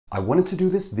I wanted to do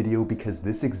this video because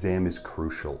this exam is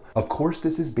crucial. Of course,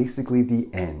 this is basically the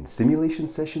end. Simulation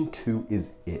session 2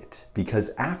 is it.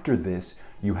 Because after this,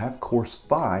 you have course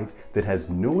 5 that has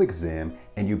no exam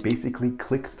and you basically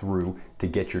click through to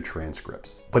get your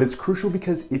transcripts. But it's crucial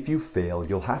because if you fail,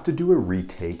 you'll have to do a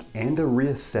retake and a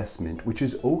reassessment, which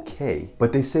is okay.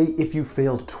 But they say if you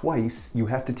fail twice, you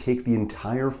have to take the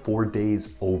entire 4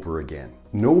 days over again.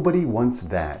 Nobody wants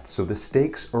that, so the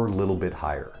stakes are a little bit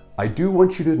higher. I do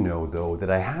want you to know though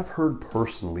that I have heard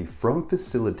personally from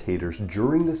facilitators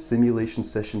during the simulation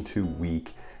session 2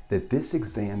 week that this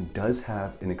exam does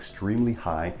have an extremely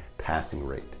high passing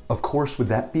rate. Of course, with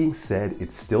that being said,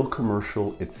 it's still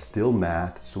commercial, it's still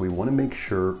math, so we want to make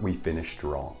sure we finish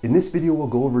strong. In this video, we'll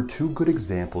go over 2 good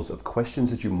examples of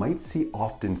questions that you might see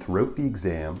often throughout the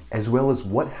exam, as well as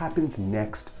what happens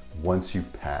next once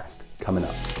you've passed. Coming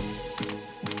up.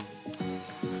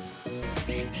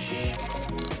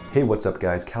 Hey, what's up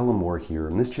guys? Callum here.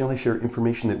 On this channel I share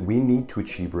information that we need to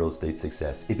achieve real estate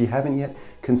success. If you haven't yet,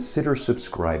 consider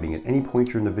subscribing. At any point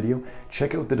during the video,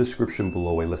 check out the description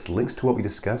below. I list links to what we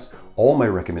discuss, all my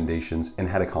recommendations, and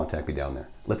how to contact me down there.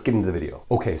 Let's get into the video.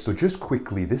 Okay, so just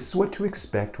quickly, this is what to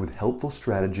expect with helpful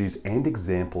strategies and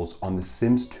examples on the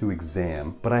Sims 2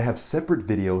 exam, but I have separate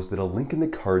videos that I'll link in the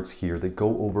cards here that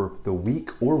go over the week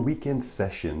or weekend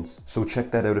sessions, so check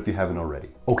that out if you haven't already.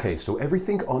 Okay, so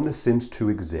everything on the Sims 2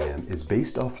 exam is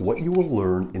based off what you will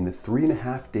learn in the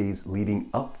 3.5 days leading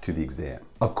up to the exam.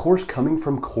 Of course, coming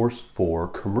from course 4,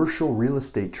 commercial real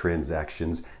estate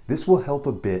transactions, this will help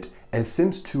a bit as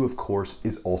Sims 2 of course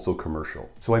is also commercial.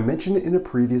 So I mentioned it in a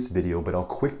previous video, but I'll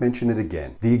quick mention it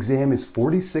again. The exam is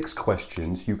 46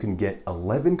 questions. You can get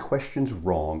 11 questions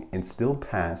wrong and still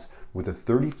pass with a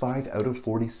 35 out of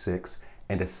 46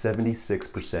 and a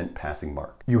 76% passing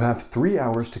mark. You have 3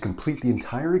 hours to complete the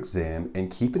entire exam, and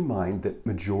keep in mind that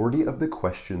majority of the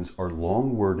questions are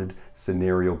long-worded,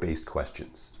 scenario-based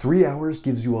questions. 3 hours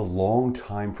gives you a long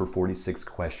time for 46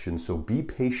 questions, so be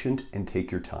patient and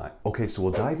take your time. Okay, so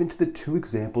we'll dive into the 2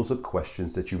 examples of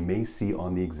questions that you may see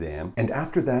on the exam, and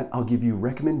after that, I'll give you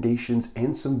recommendations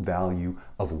and some value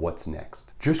of what's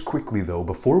next. Just quickly though,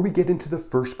 before we get into the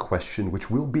first question, which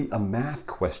will be a math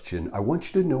question, I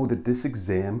want you to know that this exam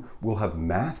will have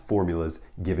math formulas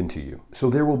given to you.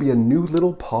 So there will be a new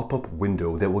little pop-up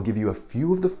window that will give you a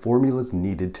few of the formulas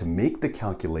needed to make the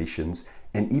calculations,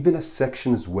 and even a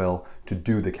section as well to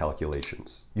do the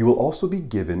calculations. You will also be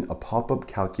given a pop-up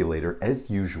calculator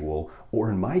as usual, or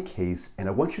in my case, and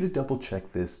I want you to double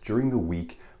check this during the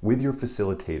week with your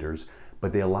facilitators,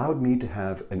 but they allowed me to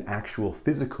have an actual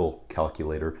physical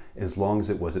calculator as long as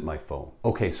it wasn't my phone.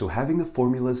 Okay, so having the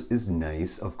formulas is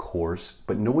nice, of course,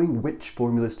 but knowing which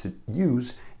formulas to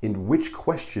use in which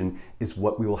question is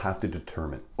what we will have to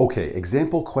determine. Okay,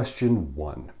 example question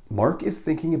 1. Mark is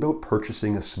thinking about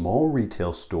purchasing a small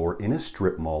retail store in a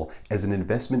strip mall as an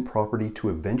investment property to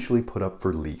eventually put up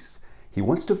for lease. He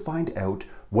wants to find out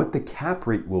what the cap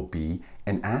rate will be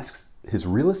and asks his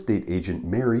real estate agent,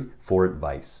 Mary, for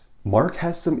advice. Mark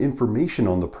has some information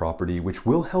on the property which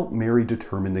will help Mary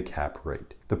determine the cap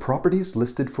rate. The property is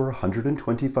listed for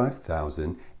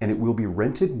 $125,000 and it will be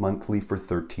rented monthly for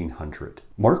 $1,300.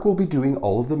 Mark will be doing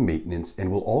all of the maintenance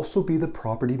and will also be the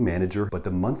property manager, but the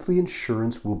monthly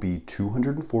insurance will be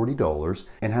 $240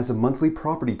 and has a monthly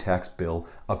property tax bill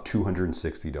of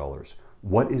 $260.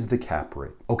 What is the cap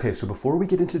rate? Okay, so before we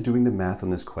get into doing the math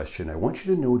on this question, I want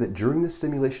you to know that during this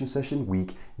simulation session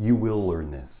week, you will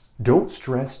learn this. Don't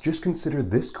stress, just consider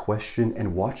this question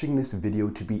and watching this video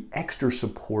to be extra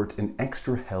support and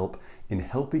extra help in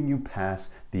helping you pass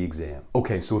the exam.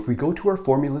 Okay, so if we go to our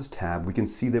formulas tab, we can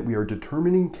see that we are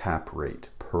determining cap rate.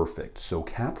 Perfect. So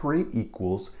cap rate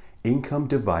equals income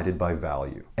divided by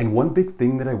value. And one big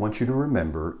thing that I want you to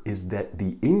remember is that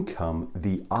the income,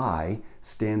 the I,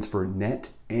 stands for net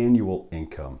annual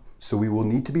income. So we will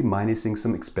need to be minusing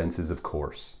some expenses, of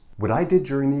course. What I did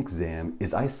during the exam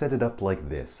is I set it up like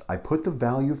this. I put the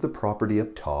value of the property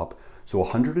up top, so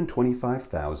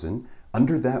 $125,000.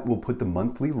 Under that, we'll put the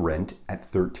monthly rent at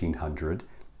 $1,300.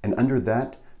 And under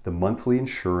that, the monthly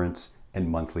insurance and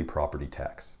monthly property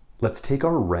tax. Let's take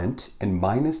our rent and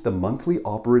minus the monthly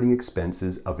operating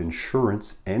expenses of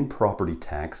insurance and property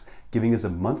tax, giving us a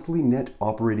monthly net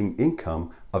operating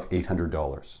income of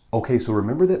 $800. Okay, so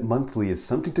remember that monthly is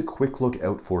something to quick look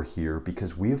out for here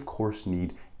because we of course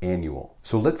need annual.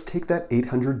 So let's take that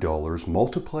 $800,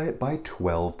 multiply it by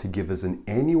 12 to give us an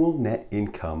annual net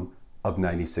income of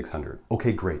 $9,600.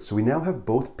 Okay, great. So we now have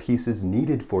both pieces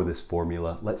needed for this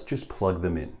formula. Let's just plug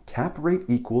them in. Cap rate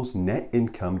equals net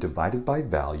income divided by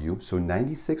value. So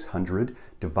 9,600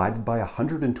 divided by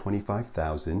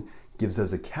 125,000 gives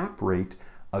us a cap rate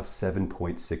of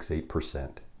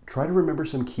 7.68%. Try to remember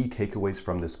some key takeaways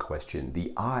from this question.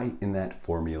 The I in that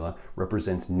formula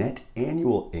represents net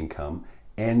annual income,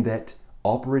 and that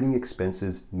operating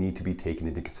expenses need to be taken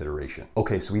into consideration.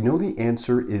 Okay, so we know the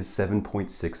answer is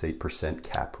 7.68%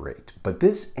 cap rate, but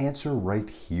this answer right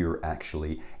here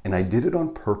actually, and I did it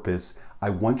on purpose,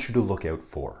 I want you to look out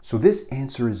for. So this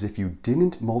answer is if you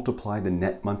didn't multiply the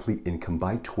net monthly income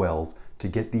by 12 to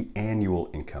get the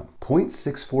annual income.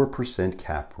 0.64%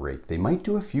 cap rate. They might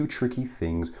do a few tricky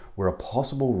things where a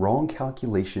possible wrong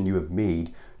calculation you have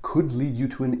made could lead you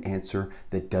to an answer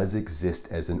that does exist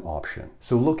as an option.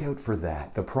 So look out for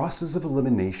that. The process of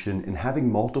elimination and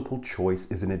having multiple choice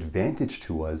is an advantage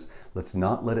to us. Let's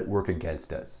not let it work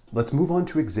against us. Let's move on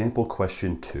to example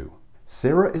question 2.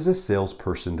 Sarah is a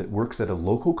salesperson that works at a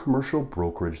local commercial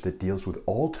brokerage that deals with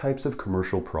all types of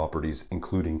commercial properties,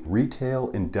 including retail,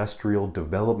 industrial,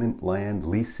 development, land,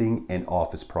 leasing, and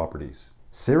office properties.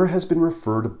 Sarah has been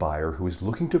referred a buyer who is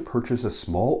looking to purchase a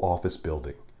small office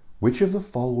building. Which of the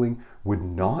following would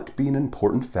not be an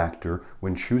important factor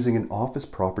when choosing an office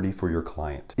property for your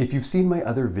client? If you've seen my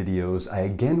other videos, I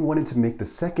again wanted to make the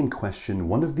second question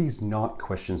one of these not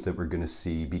questions that we're going to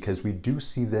see, because we do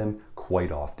see them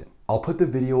quite often. I'll put the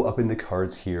video up in the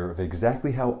cards here of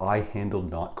exactly how I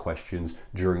handled not questions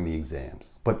during the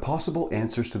exams. But possible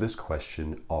answers to this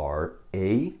question are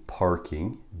A,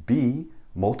 parking, B,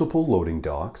 multiple loading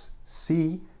docks,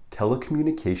 C,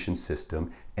 telecommunication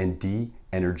system, and D,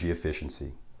 energy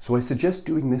efficiency. So I suggest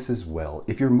doing this as well.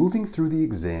 If you're moving through the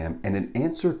exam and an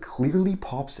answer clearly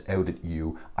pops out at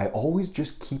you, I always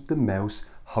just keep the mouse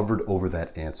hovered over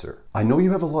that answer. I know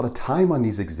you have a lot of time on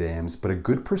these exams, but a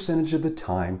good percentage of the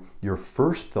time, your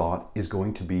first thought is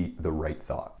going to be the right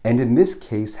thought. And in this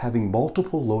case, having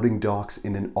multiple loading docks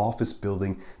in an office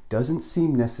building doesn't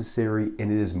seem necessary, and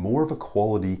it is more of a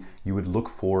quality you would look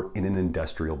for in an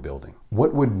industrial building.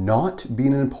 What would not be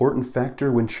an important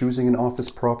factor when choosing an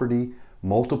office property?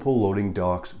 Multiple loading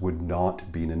docks would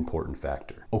not be an important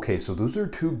factor. Okay, so those are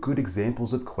two good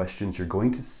examples of questions you're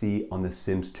going to see on the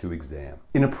Sims 2 exam.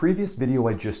 In a previous video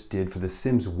I just did for the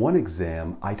Sims 1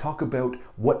 exam, I talk about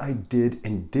what I did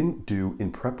and didn't do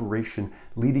in preparation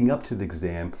leading up to the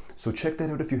exam, so check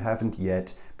that out if you haven't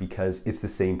yet, because it's the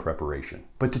same preparation.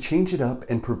 But to change it up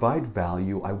and provide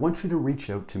value, I want you to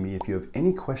reach out to me if you have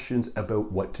any questions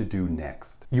about what to do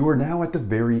next. You are now at the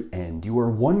very end. You are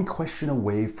one question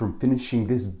away from finishing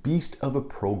this beast of a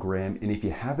program, and if you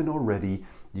haven't already,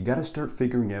 you got to start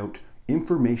figuring out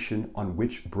information on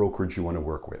which brokerage you want to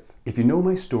work with. If you know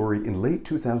my story, in late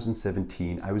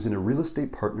 2017, I was in a real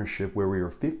estate partnership where we were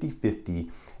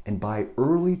 50-50, and by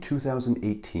early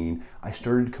 2018, I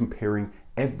started comparing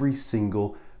every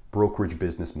single brokerage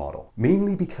business model,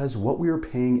 mainly because what we were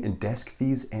paying in desk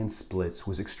fees and splits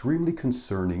was extremely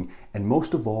concerning, and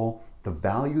most of all, the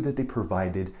value that they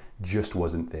provided just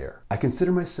wasn't there. I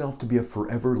consider myself to be a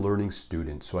forever learning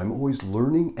student, so I'm always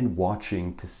learning and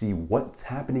watching to see what's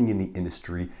happening in the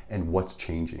industry and what's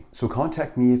changing. So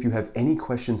contact me if you have any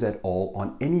questions at all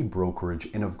on any brokerage,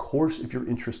 and of course if you're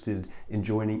interested in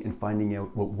joining and finding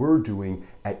out what we're doing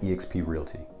at eXp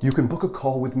Realty. You can book a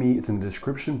call with me, it's in the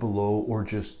description below, or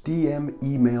just DM,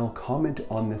 email, comment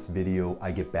on this video. I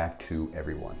get back to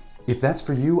everyone. If that's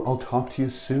for you, I'll talk to you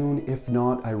soon. If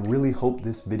not, I really hope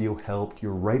this video helped.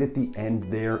 You're right at the end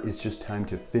there. It's just time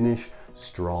to finish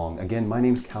strong. Again, my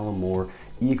name's Callum,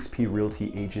 eXp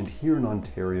Realty agent here in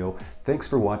Ontario. Thanks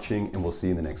for watching, and we'll see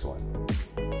you in the next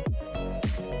one.